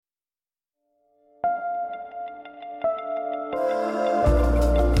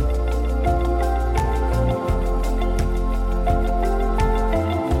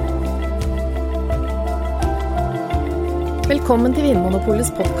Velkommen til Vinmonopolets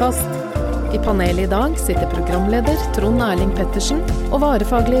podcast. I panelet I dag sitter programleder Trond Erling Pettersen og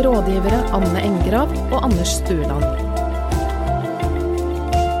varefaglige rådgivere Anne Engrav og Anders Stueland.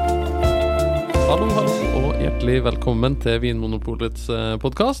 Hallo, og hjertelig velkommen til Vinmonopolets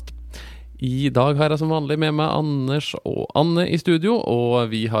podcast. I dag har jeg som vanlig med meg Anders og Anne I studio, og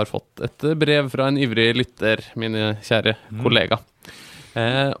vi har fått et brev fra en ivrig lytter, mine kjære kollega.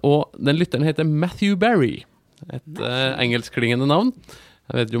 Og den lytteren heter Matthew Barry, et engelskklingende navn.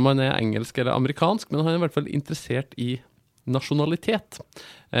 Jeg vet ikke om han engelsk eller amerikansk, men han I hvert fall interessert I nasjonalitet.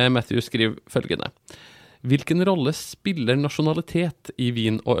 Matthew skriver følgende. Hvilken rolle spiller nasjonalitet I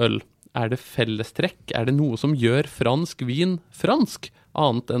vin og øl? Det fellestrekk? Det noe som gjør fransk vin fransk,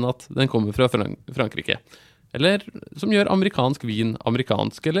 annet enn at den kommer fra Frankrike? Eller som gjør amerikansk vin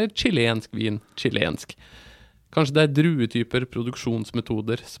amerikansk, eller chilensk vin chilensk? Kanskje det druetyper,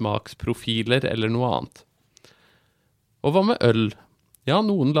 produksjonsmetoder, smaksprofiler eller noe annet? Og hva med øl? Ja,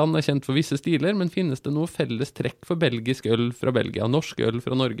 noen land kjent for visse stiler, men finnes det noe felles trekk for belgisk øl fra Belgia, norsk øl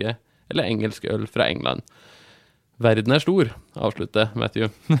fra Norge, eller engelsk øl fra England? Verden stor, avslutter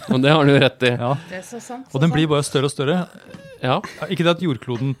Matthew. Og det har han jo rett I. Ja. Det så sant. Og den blir bare større og større. Ja. Ikke det at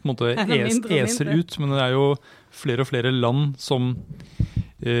jordkloden på en måte eser ut, men det jo flere og flere land som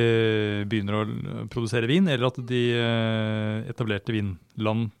begynner å produsere vin, eller at de etablerte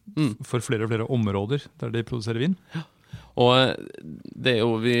vinland for flere og flere områder der de produserer vin. Ja. Og det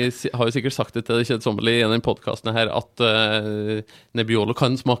jo, vi har jo sikkert sagt det til det kjedsommelige I denne podcasten her, at Nebbiolo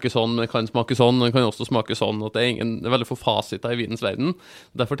kan smake sånn, men kan smake sånn, men kan også smake sånn, at det det veldig få fasiter I vinens verden.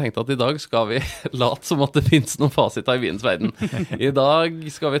 Derfor tenkte jeg at I dag skal vi late som at det finnes noen fasiter I vinens verden. I dag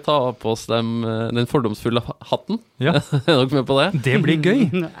skal vi ta på oss den fordomsfulle hatten. Ja. Dere med på det? Det blir gøy.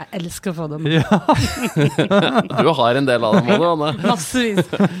 Jeg elsker fordommer. Ja. Du har en del av dem også, Anne.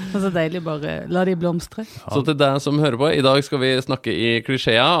 Massevis. Det så deilig bare, la de blomstre. Ja. Så til deg som hører på, I dag skal vi snakke I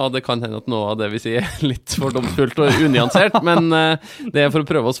klisjeer, og det kan hende at noe av det vi sier litt fordomsfullt og unyansert, men det for å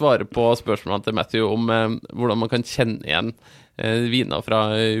prøve å svare på spørsmålene til Matthew om hvordan man kan kjenne igjen viner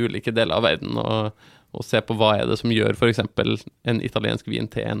fra ulike deler av verden, og se på hva det som gjør for eksempel en italiensk vin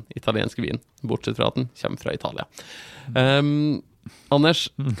til en italiensk vin, bortsett fra at den kommer fra Italia. Anders,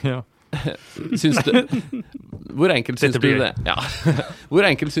 Ja. Hvor enkelt synes du det? Ja. Hvor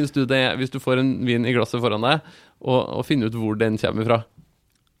enkelt synes du det hvis du får en vin I glasset foran deg og finne ut hvor den kommer fra?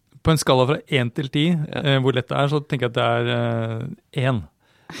 På en skala fra 1 til 10, hvor lett det så tenker jeg at det 1.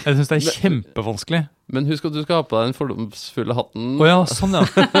 Jeg synes det kjempevanskelig. Men husk at du skal ha på deg den fordomsfulle hatten. Åja, sånn ja.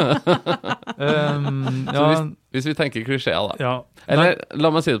 Så hvis vi tenker klisjeer da. Ja. Eller la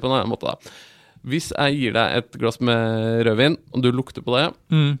meg si det på en annen måte da. Hvis jeg gir deg et glass med rødvin, og du lukter på det,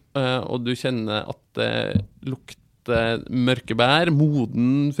 og du kjenner at det lukter mørkebær,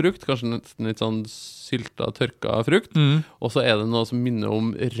 moden frukt, kanskje nesten litt sånn sylta, tørka frukt, og så det noe som minner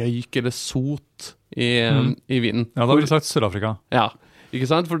om røyk eller sot I vinen. Ja, da vil jeg sagt Sør-Afrika. Ja, ikke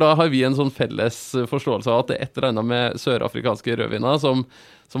sant? For da har vi en sånn felles forståelse av at det et eller annet med sørafrikanske rødviner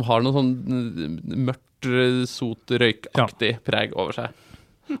som har noe sånn mørkt, sot, røykaktig preg over seg.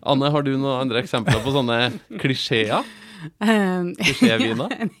 Anne, har du noen andre eksempler på sånne klisjeer?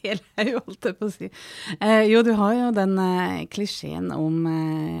 Klisjéviner? En hel haug, holdt jeg på å si. Jo, du har jo den klisjeen om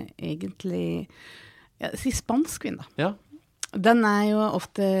egentlig, si spanskvin da. Ja. Den jo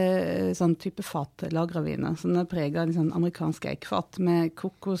ofte sånn type fatlagraviner, så den preget av sånn amerikanske eggfat med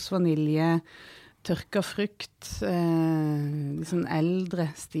kokos, vanilje, tørka frukt, litt sånn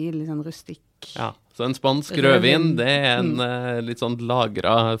eldre stil, litt sånn rustikk. Ja, så en spansk rødvin, det en litt sånn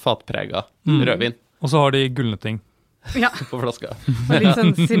lagret, fatpreget rødvin. Og så har de gullnetting på flaska. Og litt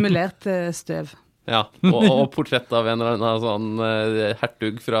sånn simulert støv. Ja, og portrett av en eller annen sånn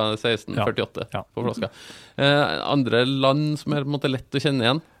hertug fra 1648 på flaska. Andre land som på en måte lett å kjenne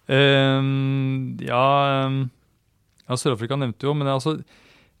igjen? Ja, Sør-Afrika nevnte jo, men det altså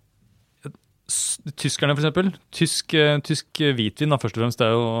tyskerne for eksempel, tysk hvitvin da, først og fremst, det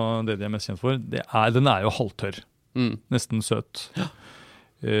jo det de mest kjent for, den jo halvtørr, nesten søt,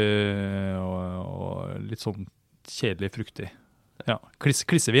 og litt sånn kjedelig fruktig. Ja,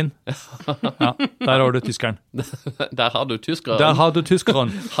 klissevin. Ja, der har du tyskeren. Der har du tyskeren. Der har du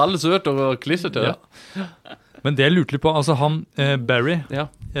tyskeren. Halvsøt og klissete. Ja. Men det jeg lurte litt på, altså han Barry,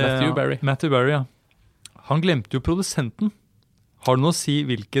 Matthew Barry, ja. Han glemte jo produsenten. Har du noe å si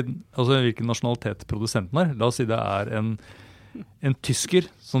hvilken nasjonalitet produsenten La oss si det en tysker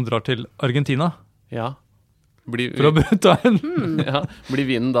som drar til Argentina. Ja. For å ta ja. Blir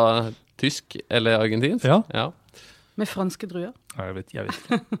vinen da tysk eller argentinsk? Ja. Ja. Med franske druer? Jeg vet ikke.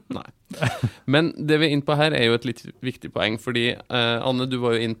 Nei. Men det vi er inne på her er jo et litt viktig poeng, fordi Anne, du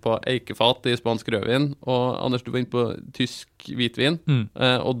var jo inne på eikefat i spansk rødvin, og Anders, du var inne på tysk hvitvin,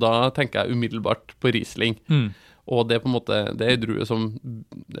 og da tenker jeg umiddelbart på Riesling. Og det er på en måte, det er en drue som,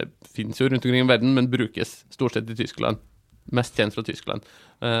 det finnes jo rundt omkring i verden, men brukes stort sett i Tyskland. Mest kjent fra Tyskland.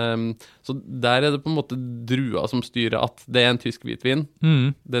 Så der er det på en måte drua som styrer at det er en tysk hvitvin.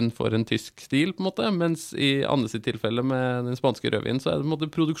 Den får en tysk stil, på en måte, mens i Annes tilfelle med den spanske rødvinen, så er det på en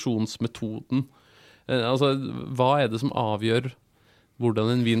måte produksjonsmetoden. Altså, hva er det som avgjør hvordan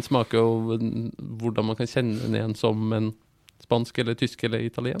en vin smaker, og hvordan man kan kjenne den igjen som en spansk eller tysk eller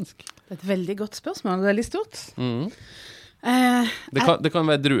italiensk? Det er et veldig godt spørsmål, veldig stort. Det kan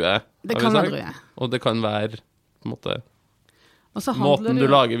være drue, det kan være drue. Og det kan være på en måte måten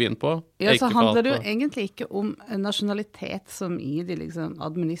du lager vin på. Ja, så handler det jo egentlig ikke om nasjonalitet som i de liksom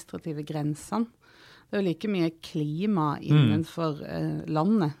administrative grensene. Det er jo like mye klima innenfor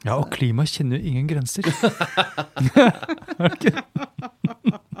landet. Ja, og klima kjenner jo ingen grenser.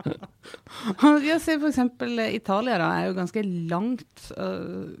 Jeg ser for eksempel Italia da, er jo ganske langt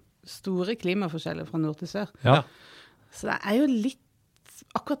store klimaforskjeller fra nord til sør. Ja. Så det er jo litt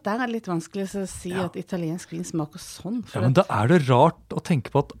akkurat der er det litt vanskelig å si at italiensk vin smaker sånn. Ja, men da er det rart å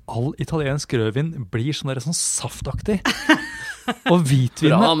tenke på at all italiensk rødvin blir sånn saftaktig. Og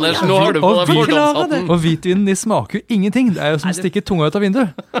hvitvinene... Bra, Anders, nå har du på deg fordomshatten. Og hvitvinen, de smaker jo ingenting. Det er jo som å stikke tunga ut av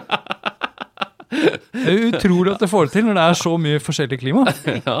vinduet. Det er jo utrolig at det får det til når det er så mye forskjellig klima.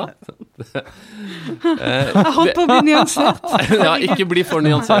 Ja. Jeg holdt på å bli nyansert. Ja, ikke bli for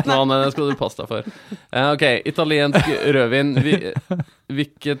nyansert nå, Anne. Det skal du passe deg for. Ok, italiensk rødvin.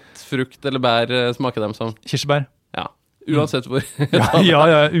 Hvilket frukt eller bær smaker dem som? Kirsebær. Ja, uansett hvor.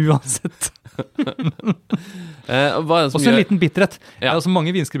 Ja, uansett. Hva er det som også en gjør... liten bitterhet. Ja. Altså,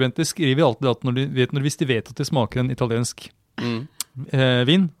 mange vinskribenter skriver alltid at hvis de vet at de smaker en italiensk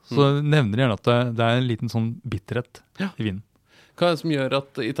vin, så nevner de gjerne at det er en liten sånn bitterhet i vinen. Hva er det som gjør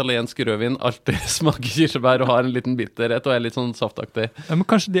at italiensk rødvin alltid smaker kirsebær og har en liten bitterhet og er litt sånn saftaktig? Ja, men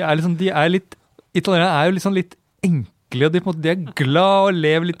kanskje italienere er jo liksom litt enkle, og de er glad og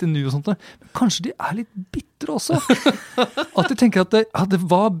lever litt i nu og sånt, men kanskje de er litt bittre også. At de tenker at det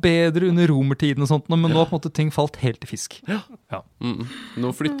var bedre under romertiden og sånt, men nå har på en måte ting falt helt i fisk. Ja.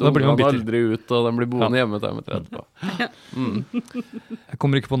 Nå flytter man aldri ut, og den blir boende hjemme til etterpå. Jeg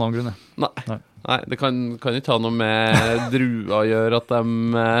kommer ikke på en annen grunn, jeg. Nei, det kan ikke ha noe med drua å gjøre, at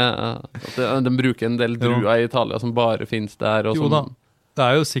de bruker en del drua i Italia som bare finnes der. Og jo da. Det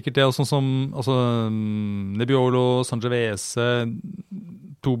er jo sikkert det, sånn som Nebbiolo, Sangiovese,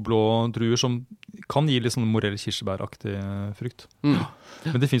 to blå druer som kan gi litt sånn morell kirsebæraktig frukt.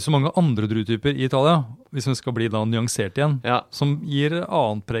 Men det finnes jo mange andre druetyper i Italia, hvis vi skal bli da nyansert igjen, som gir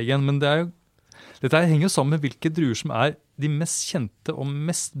annet preg igjen. Men dette henger jo sammen med hvilke druer som er de mest kjente og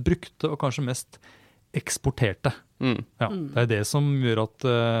mest brukte og kanskje mest eksporterte. Ja, det er det som gjør at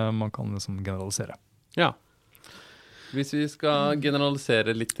man kan liksom generalisere. Ja. Hvis vi skal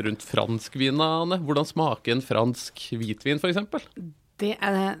generalisere litt rundt fransk vin, Anne, hvordan smaker en fransk hvitvin for eksempel? Det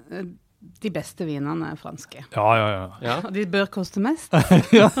er de beste vinene franske. Ja. Og de bør koste mest.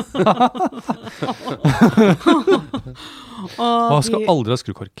 Og skal aldri ha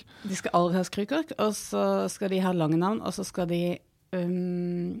skrukork. De skal aldri ha skrukork, og så skal de ha lange navn, og så skal de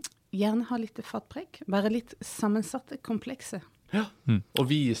gjerne ha litt fatpreg, være litt sammensatte, komplekse. Ja. Og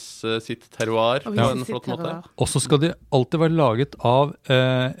vise sitt terroir på en flott måte. Og så skal de alltid være laget av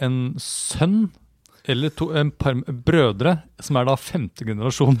en sønn eller en par brødre som er da 5.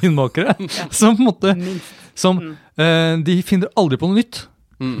 generasjon vinmakere, som på en måte de finner aldri på noe nytt.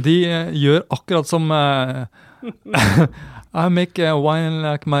 De gjør akkurat som I make wine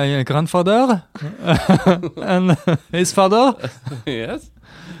like my grandfather and his father. Yes.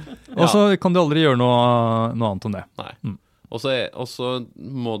 Og så kan de aldri gjøre noe annet enn det. Nei. Og så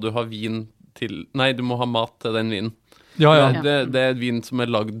må du ha vin til... Nei, du må ha mat til den vinen. Ja. Det er vin som er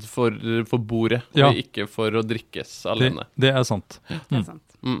lagd for bordet, og ikke for å drikkes alene. Det er sant. Det er sant.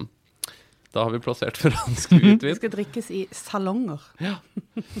 Da har vi plassert fransk hvitvin. Det skal drikkes i salonger. Ja.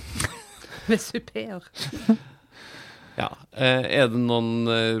 Med supéer. Ja. Er det noen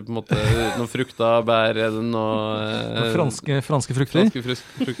frukter, bær, er det noe... franske frukter? Franske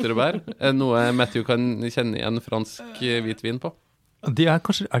frukter og bær. Er det noe Matthew kan kjenne igjen fransk hvitvin på?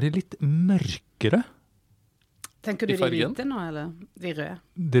 Er de litt mørkere? Tenker du de hvite nå, eller de røde?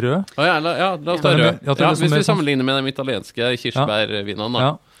 De røde? La oss ta røde. Hvis vi sammenligner med de italienske kirsebærvinene.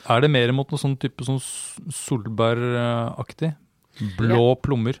 Ja. Er det mer mot noe sånn type sånn solbæraktig? Blå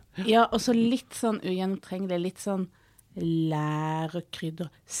plommer? Ja, og så litt sånn ugjennomtrengelig, litt sånn lærekrydder,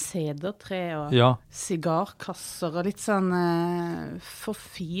 sedertre og Ja. sigarkasser og litt sånn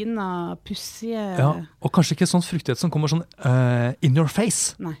forfina, pussige... Ja, og kanskje ikke sånn fruktighet som kommer sånn in your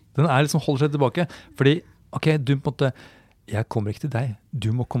face. Nei. Den liksom holder seg tilbake. Fordi, ok, du på en måte, jeg kommer ikke til deg,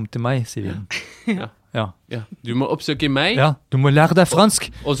 du må komme til meg, sier vinen. Ja. Du må oppsøke meg, Ja, du må lære deg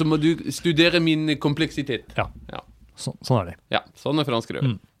fransk. og så må du studere min kompleksitet. Ja, sånn det. Ja, sånn fransk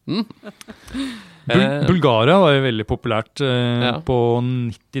rød. Bulgaria var jo veldig populært Ja. på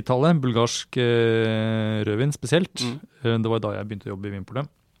 90-tallet, bulgarsk rødvin spesielt. Det var da jeg begynte å jobbe i Vinpolet.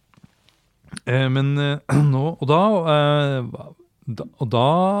 Men nå, og da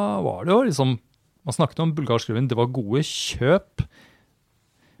var det jo liksom, man snakket om bulgarsk rødvin, det var gode kjøp,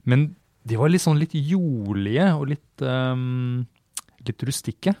 men de var litt sånn litt jordlige og litt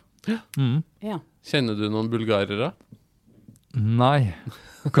rustikke. Ja. Kjenner du noen bulgarere? Nei,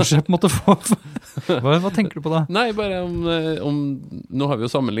 kanskje jeg på en måte får... Hva tenker du på da? Nei, bare om nå har vi jo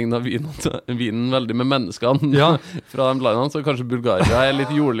sammenlignet vinen veldig med menneskene Ja. fra de landene, så kanskje Bulgaria er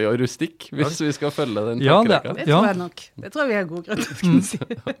litt jordlig og rustikk, hvis vi skal følge den Ja, tankerekka. Det tror jeg nok. Det tror jeg vi har god grunn til å kunne si.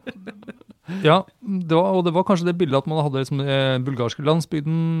 Ja, det var kanskje det bildet at man hadde liksom, bulgarske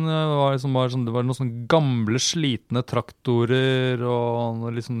landsbygden, det var noen sånne gamle, slitne traktorer og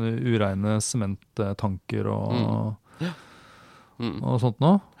noen litt sånne ureine sementtanker og sånt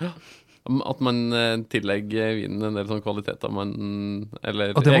nå. At man tillegger vinen en del sånne kvaliteter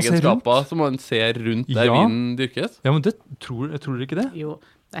eller At det man ser egenskaper som man ser rundt der Ja. vinen dyrkes. Ja, men tror dere ikke det? Jo,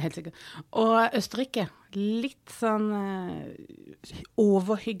 det er helt sikkert. Og Østerrike, litt sånn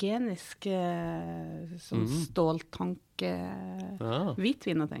overhygienisk, sånn ståltank,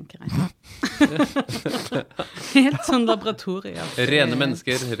 hvitviner, tenker jeg. Helt sånn laboratorier. Rene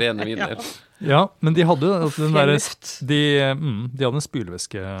mennesker, rene viner. Ja, men de hadde jo den der, Fjelluft. de hadde en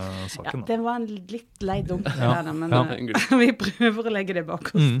spylevæske-saken. Det var en litt lei dunk, Ja. men Ja, en gull. vi prøver å legge det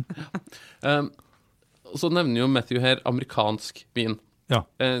bak oss. Så nevner jo Matthew her amerikansk vin. Ja.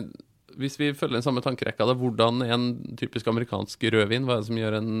 Hvis vi følger den samme tankerekka, da, hvordan er en typisk amerikansk rødvin? Hva er det som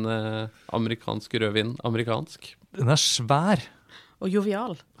gjør en amerikansk rødvin amerikansk? Den er svær. Og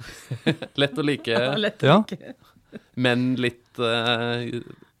jovial. Lett å like, Lett Ja. å like. men litt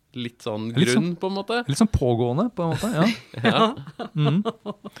sånn Litt grunn, på en måte. Litt sånn pågående, på en måte. Ja.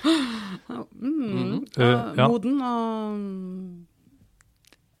 Ja. Moden og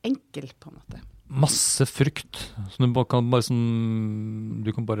enkel, på en måte. Masse frukt. Så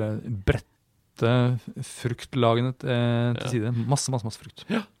du kan bare brette fruktlagene til side. Masse frukt.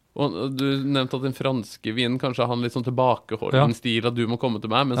 Og du nevnte at den franske vinen kanskje har en litt sånn tilbakeholden stil, at du må komme til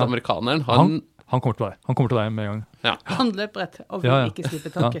meg, mens amerikaneren, han kommer til deg. Han kommer til deg med en gang. Han løper etter og vil ikke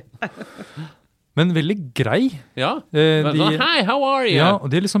slippe taket. Men veldig grei. Ja. De, Hi, how are you? ja, og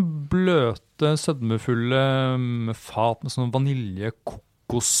de er liksom bløte, sødmefulle fat med sånn vanilje,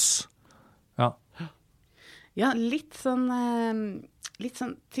 kokos. Ja, litt sånn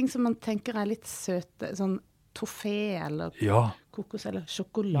ting som man tenker er litt søte, sånn toffé eller kokos eller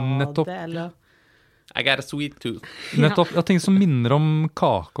sjokolade. Nettopp. Eller I got a sweet tooth. Nettopp. Ja, ting som minner om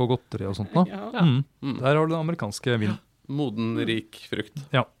kake og godteri og sånt nå. Ja. Der har du den amerikanske vinen. Moden, rik frukt.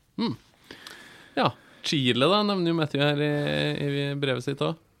 Ja. Ja. Chile, da, nevner jo Matthew her i brevet sitt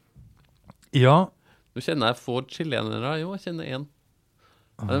også. Ja. Nå kjenner jeg få chilenere. Jo, jeg kjenner en.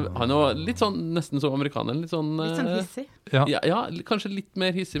 Han er litt sånn, nesten som amerikaner. Litt sånn hissig. Ja, kanskje litt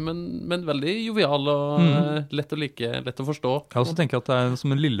mer hissig, men veldig jovial og lett å like, lett å forstå. Jeg også tenker at det er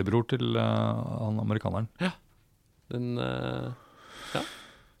som en lillebror til han amerikaneren. Ja.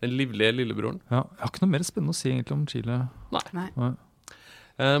 Den livlige lillebroren. Ja, jeg har ikke noe mer spennende å si egentlig om Chile. Nei.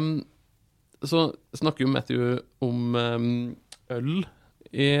 Så snakker jo Matthew om øl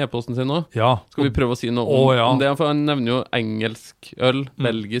i e-posten sin nå. Ja. Skal vi prøve å si noe om det? For han nevner jo engelsk øl,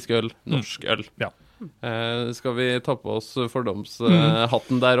 belgisk øl, norsk øl. Ja. Skal vi ta på oss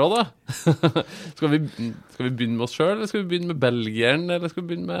fordomshatten der også, da? Skal vi begynne med oss selv, eller skal vi begynne med belgieren, eller skal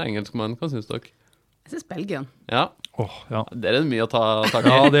vi begynne med engelskmannen? Hva synes dere? Jeg synes Belgien. Ja. Ja. Det er mye å ta tak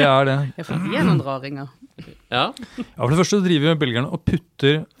i. Ja, det er det. Ja, for de er noen raringer. Ja. For det første driver belgierne og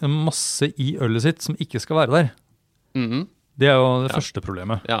putter masse i ølet sitt som ikke skal være der. Det er jo det første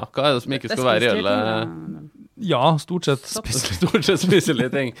problemet. Ja, hva er det som ikke skal være i ølet? Ja, stort sett. Stort sett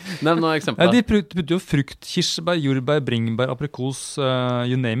spiselige ting. Nevn noen eksempler. De putter jo frukt, kirsebær, jordbær, bringebær, aprikos,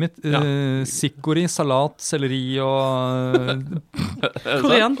 you name it. Sikori, salat, selleri og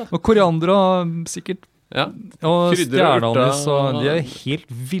Koriander. Og koriander og sikkert. Ja. Og Krydder og stjerneanis, urter, og de er helt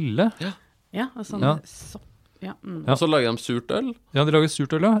ville. Ja, og sånn sopp. Ja. Og så lager de surt øl. Ja, de lager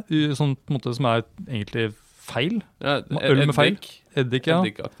surt øl, sånn på en måte som er egentlig feil. Ja, Øl med feil. Eddik, ja.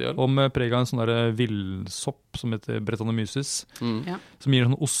 Eddikaktig øl. Og med preg av en sånn der villsopp som heter Brettanomyces, Ja. som gir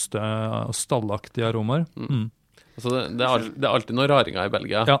sånn stallaktige aromaer. Altså det er alltid noen raringer i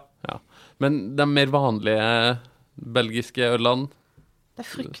Belgia. Ja. Men de mer vanlige belgiske ølene... Det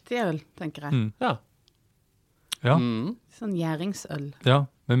fruktig øl, tenker jeg. Ja. Ja. Sånn gjæringsøl. Ja,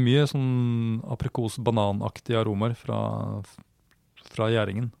 med mye sånn aprikos-bananaktige aromaer fra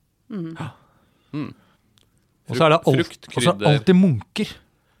gjæringen. Og så er det alltid munker.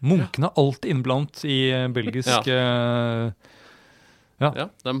 Munkene er alltid innblandt i belgisk... Ja,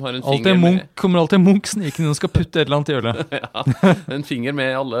 de har en alltid finger med... Kommer alltid en munk snikende og skal putte et eller annet i ølet. Ja, en finger med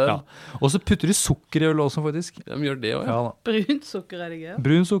i alle øl. Ja. Og så putter de sukker i ølet også, faktisk. De gjør det også, ja. Brunt sukker er det gøy.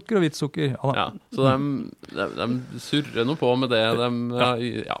 Brun sukker og hvitt sukker. Ja, så de surrer noe på med det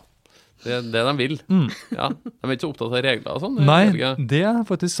det de vil. Ja, de er ikke så opptatt av regler og sånn. Nei, det er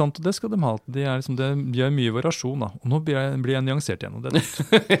faktisk sant, og det skal de ha. De gjør mye variasjon, da. Og nå blir jeg nyansert igjen, og det er nytt.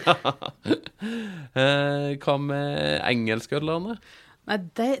 Hva med engelske ølene? Nei,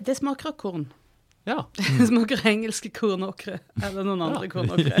 det smaker av korn. Ja. Det smaker engelske kornåkre, eller noen andre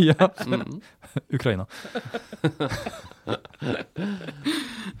kornåkre. Ja, Ukraina.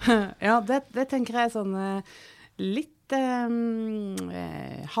 Ja, det tenker jeg sånn litt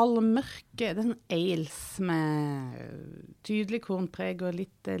halvmørke, det er sånn ales med tydelig kornpreg og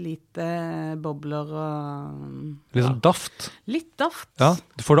litt lite bobler og... Litt sånn daft. Litt daft. Ja,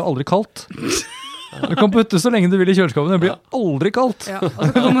 du får det aldri kaldt. Du kan putte så lenge du vil i kjøleskapet, det blir aldri kaldt. Ja,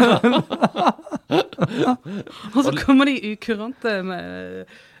 og så kommer de ukurante med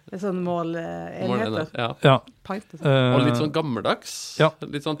sånne målenheter. Ja. Pint, og litt sånn gammeldags. Ja.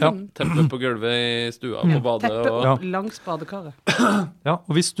 Litt sånn teppe på gulvet i stua på badet. Teppe langs badekaret. Ja,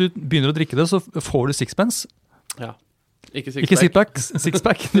 og hvis du begynner å drikke det, så får du sixpence. Ja. Ikke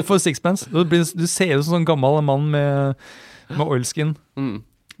sixpack. Du får sixpence. Du ser ut som en gammel mann med oilskin.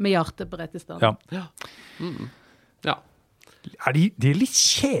 Med hjertet på rett i stand. Ja. Ja. De er litt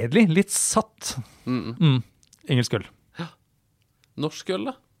kjedelig, litt satt. Engelsk øl. Norsk øl,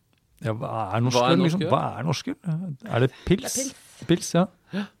 da? Ja, hva er norsk øl? Liksom? Hva er norsk øl? Er det pils? Det er pils, ja.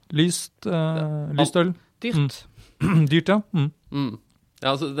 Lyst øl. Dyrt. Dyrt, ja.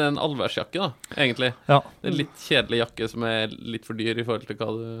 Ja, altså det er en allværsjakke, da, egentlig. Ja. Det er en litt kjedelig jakke som er litt for dyr i forhold til hva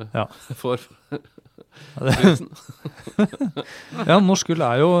du får. Ja, norsk øl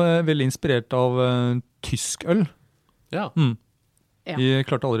er jo veldig inspirert av tysk øl. Ja. De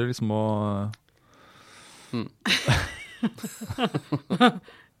klarte aldri liksom å...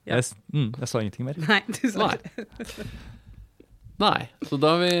 Jeg sa ingenting mer. Nei, du sa ikke. Nei, så da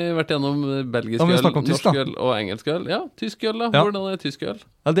har vi vært gjennom belgisk øl, norsk øl og engelsk øl. Ja, tysk øl da. Hvordan er tysk øl?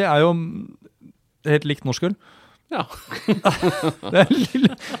 Ja, det er jo helt likt norsk øl. Ja. Det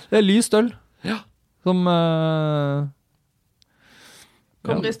er lyst øl. Ja. Som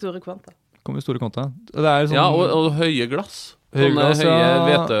kommer i store kvanta. Det er sånn, ja, og høye glass. Sånne høye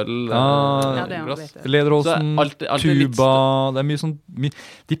hvetøl. Ja, det er glass. Lederåsen, tuba. Det er mye sånn...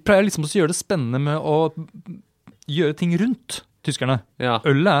 De pleier liksom å gjøre det spennende med å gjøre ting rundt tyskerne. Ja.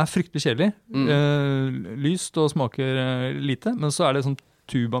 Ølet er fryktelig kjedelig. Lyst og smaker lite, men så er det sånn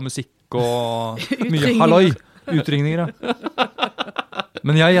tuba-musikk og mye halloi. Utringninger, ja.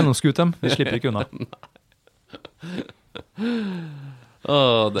 Men jeg gjennomskuet dem. Vi slipper ikke unna.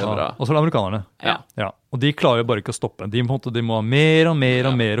 Det er bra. Og så er det amerikanerne. Ja. Og de klarer jo bare ikke å stoppe. De må ha mer og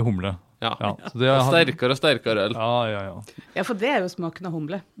mer humle. Ja. Sterkere og sterkere øl. Ja, for det er jo smaken av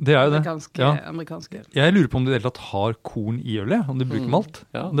humle. Det er jo det. Amerikanske øl. Jeg lurer på om de i det hele tatt har korn i ølet, om de bruker malt.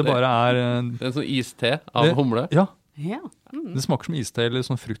 Det bare er... Det er en sånn iste av humle. Ja. Det smaker som iste eller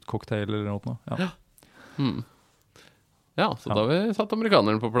sånn fruktcocktail eller noe. Ja, så da har vi satt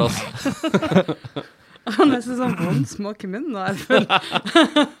amerikaneren på plass. Nesten sånn vond smak i munnen nå, jeg føler.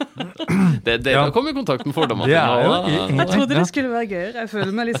 Det kom i kontakt med fordommer. Jeg trodde det skulle være gøyere. Jeg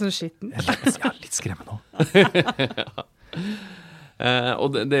føler meg litt sånn skitten. Jeg er litt skremmende nå. Og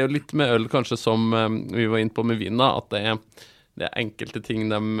det er jo litt med øl kanskje som vi var inne på med vin da, at det er enkelte ting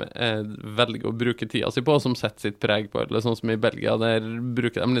de velger å bruke tida si på, som setter sitt preg på øl. Sånn som i Belgia, der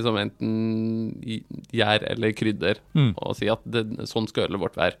bruker de liksom enten gjær eller krydder, og sier at sånn skal ølet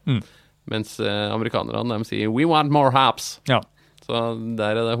vårt være. Mens amerikanerne, de sier «We want more hops». Ja. Så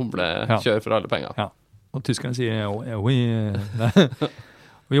der er det humlekjør for alle penger. Ja. Og tyskerne sier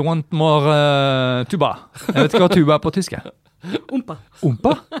 «We want more tuba». Jeg vet ikke hva tuba er på tysk. Umpa.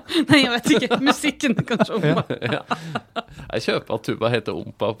 Umpa? Nei, jeg vet ikke. Musikken er kanskje umpa. Ja. Jeg kjøper at tuba heter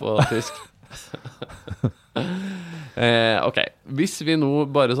umpa på tysk. Ok, hvis vi nå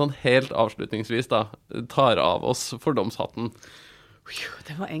bare sånn helt avslutningsvis da tar av oss fordomshatten,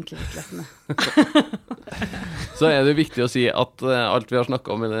 Det var egentlig litt lettende. Så det viktig å si at alt vi har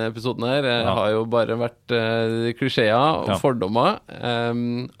snakket om i denne episoden her, har jo bare vært klisjeer og fordommer.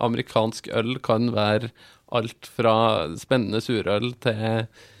 Amerikansk øl kan være alt fra spennende surøl til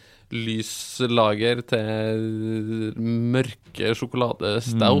lyslager, til mørke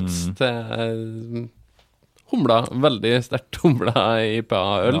sjokoladestouts, til humla, veldig sterkt humla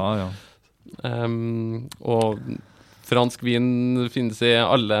IPA-øl. Og fransk vin finnes i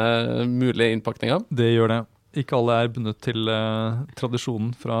alle mulige innpakninger. Det gjør det. Ikke alle bundet til tradisjonen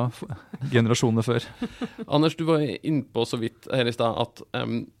fra generasjoner før. Anders, du var innpå så vidt her i sted at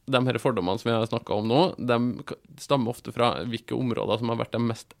de her fordommene som vi har snakket om nå, de stammer ofte fra hvilke områder som har vært de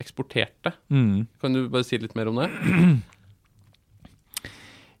mest eksporterte. Kan du bare si litt mer om det?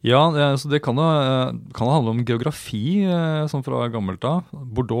 Ja, så det kan handle om geografi, sånn fra gammelt av.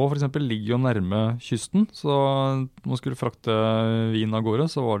 Bordeaux for eksempel ligger jo nærme kysten, så når man skulle frakte vin av gårde,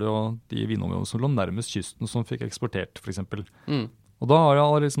 så var det jo de vinområdene som lå nærmest kysten som fikk eksportert, for eksempel. Og da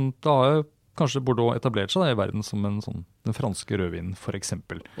har kanskje Bordeaux etablert seg i verden som den franske rødvinen, for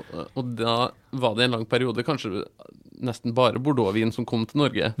eksempel. Og da var det en lang periode, kanskje nesten bare Bordeaux-vin som kom til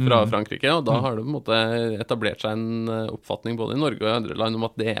Norge fra Frankrike, og da har det på en måte etablert seg en oppfatning både i Norge og i andre land om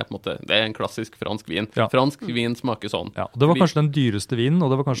at det på en måte, det en klassisk fransk vin. Ja. Fransk vin smaker sånn. Ja, og det var kanskje den dyreste vinen, og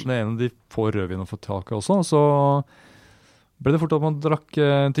det var kanskje en av de få rødvin å få tak i også, så ble det fort at man drakk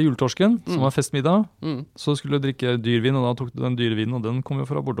til juletorsken, som var festmiddag, så skulle du drikke dyrvin, og da tok du den dyrvinen, og den kom jo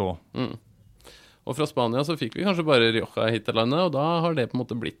fra Bordeaux. Og fra Spania så fikk vi kanskje bare Rioja hit til landet, og da har det på en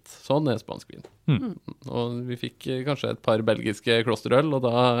måte blitt sånn spansk vin. Og vi fikk kanskje et par belgiske klosterøl, og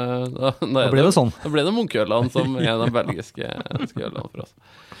da ble det sånn. Da ble det Munkeølene som de belgiske ølene for oss.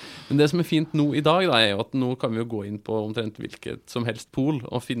 Men det som fint nå i dag, er jo at nå kan vi jo gå inn på omtrent hvilket som helst pol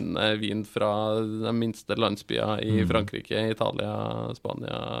og finne vin fra de minste landsbyer i Frankrike, Italia,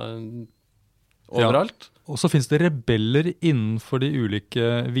 Spania, overalt. Ja. Og så finnes det rebeller innenfor de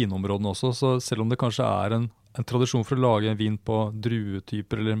ulike vinområdene også, så selv om det kanskje er en tradisjon for å lage en vin på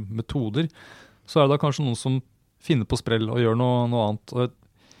druetyper eller metoder, så er det da kanskje noen som finner på sprell og gjør noe annet. Og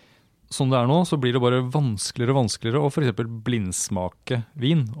som det er nå, så blir det bare vanskeligere og vanskeligere å for eksempel blindsmake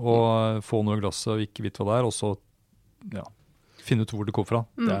vin og få noe i glasset og ikke vite hva det er, og så finne ut hvor det kommer fra.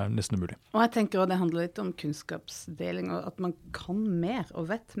 Det er nesten umulig. Og jeg tenker også det handler litt om kunnskapsdeling, og at man kan mer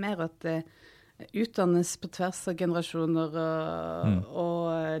og vet mer, at det utdannes på tvers av generasjoner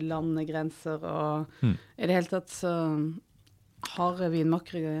og landegrenser, og i det hele tatt så har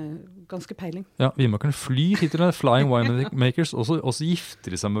vinmakere ganske peiling. Ja, vinmakerne flyr hit til det, flying winemakers, og så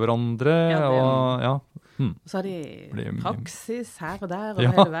gifter de seg med hverandre. Så har de praksis her og der og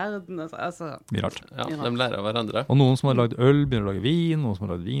hele verden. Altså, mye rart. Ja, de lærer av hverandre. Og noen som har lagd øl, begynner å lage vin, noen som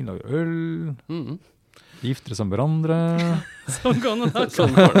har lagd vin, lager øl. Gifter seg med hverandre. Sånn går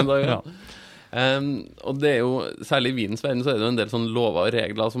det en dag, ja. Og det er jo, særlig i vinens verden, så er det jo en del sånne lover og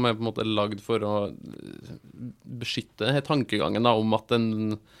regler som er på en måte lagd for å beskytte tankegangen om at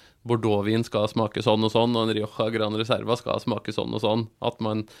en Bordeaux-vin skal smake sånn og sånn, og en Rioja Gran Reserva skal smake sånn og sånn. At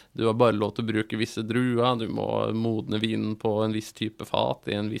du har bare lov til å bruke visse druer, du må modne vinen på en viss type fat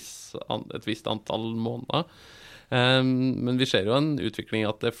i et visst antall måneder. Men vi ser jo en utvikling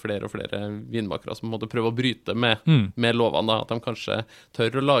at det er flere og flere vinmakere som måtte prøve å bryte med lovene, at de kanskje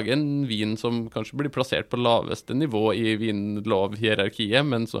tør å lage en vin som kanskje blir plassert på laveste nivå i vinlovhierarkiet,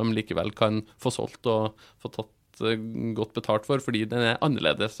 men som likevel kan få solgt og få tatt godt betalt for, fordi den er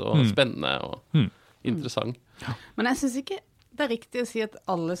annerledes og spennende og interessant. Men jeg synes ikke det er riktig å si at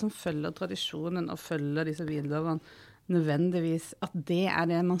alle som følger tradisjonen og følger disse vinlovene nødvendigvis, at det er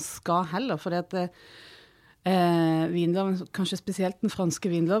det man skal heller, fordi at vinloven, kanskje spesielt den franske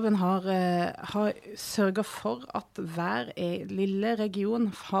vinloven, har sørget for at hver lille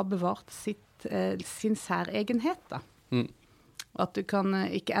region har bevart sin særegenhet da. At du kan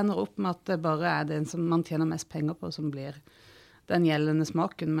ikke ende opp med at det bare er den som man tjener mest penger på som blir den gjeldende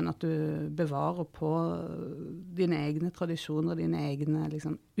smaken, men at du bevarer på dine egne tradisjoner, dine egne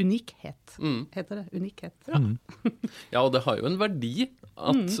liksom, unikhet. Heter det? Unikhet. Ja. Ja, og det har jo en verdi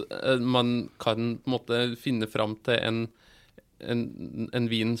at man kan på en måte finne fram til en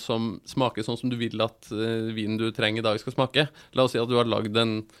vin som smaker sånn som du vil at vinen du trenger i dag skal smake. La oss si at du har lagd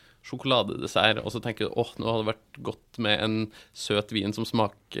en sjokoladedessert, og så tenker du, nå hadde det vært godt med en søt vin som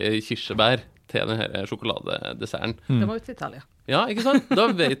smaker kirsebær til denne sjokoladedesserten. Det må ut til Italia. Ja, ikke sant? Da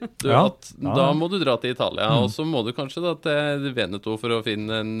vet du at da må du dra til Italia, og så må du kanskje da til Veneto for å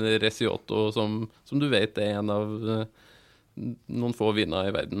finne en Resiotto som du vet er en av noen få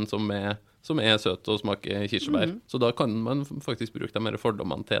viner i verden som er søt og smaker kirsebær. Så da kan man faktisk bruke de her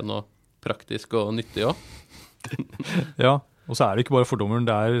fordommene til noe praktisk og nyttig også. Ja, Og så det ikke bare fordommer,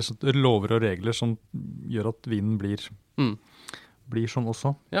 det lover og regler som gjør at vinen blir sånn også.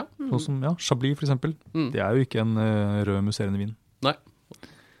 Ja. Sånn som, Chablis for eksempel. Det jo ikke en rød musserende vin. Nei.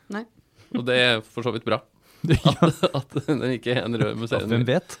 Og det for så vidt bra. At den ikke en rød musserende vin. Hvem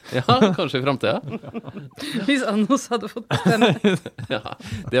vet? Ja, kanskje i fremtiden. Hvis Anders hadde fått bestemme. Ja,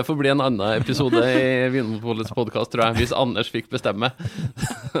 det får bli en annen episode i Vinmonopolets podcast, tror jeg, hvis Anders fikk bestemme.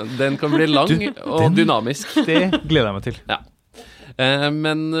 Den kan bli lang og dynamisk. Det gleder jeg meg til. Ja.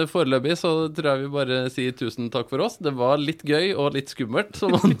 Men foreløpig så tror jeg vi bare sier tusen takk for oss. Det var litt gøy og litt skummelt,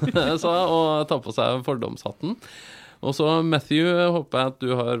 som han sa, å ta på seg fordomshatten. Og så, Matthew, håper jeg at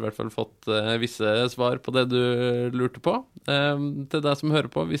du har i hvert fall fått visse svar på det du lurte på. Til deg som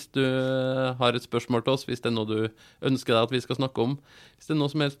hører på, hvis du har et spørsmål til oss, hvis det noe du ønsker deg at vi skal snakke om, hvis det noe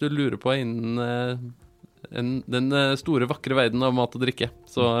som helst du lurer på innen den store, vakre verden av mat og drikke,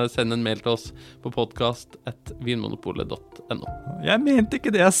 så send en mail til oss på podcast@vinmonopolet.no. Jeg mente ikke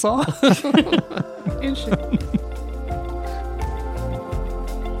det jeg sa! Unnskyld.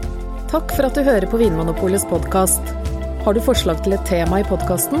 Takk for at du hører på Vinmonopolets podcast. Har du forslag til et tema i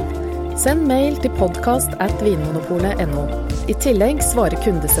podcasten? Send mail til podcast@vinmonopolet.no. I tillegg svarer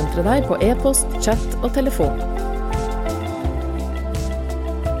kundesenteret deg på e-post, chat og telefon.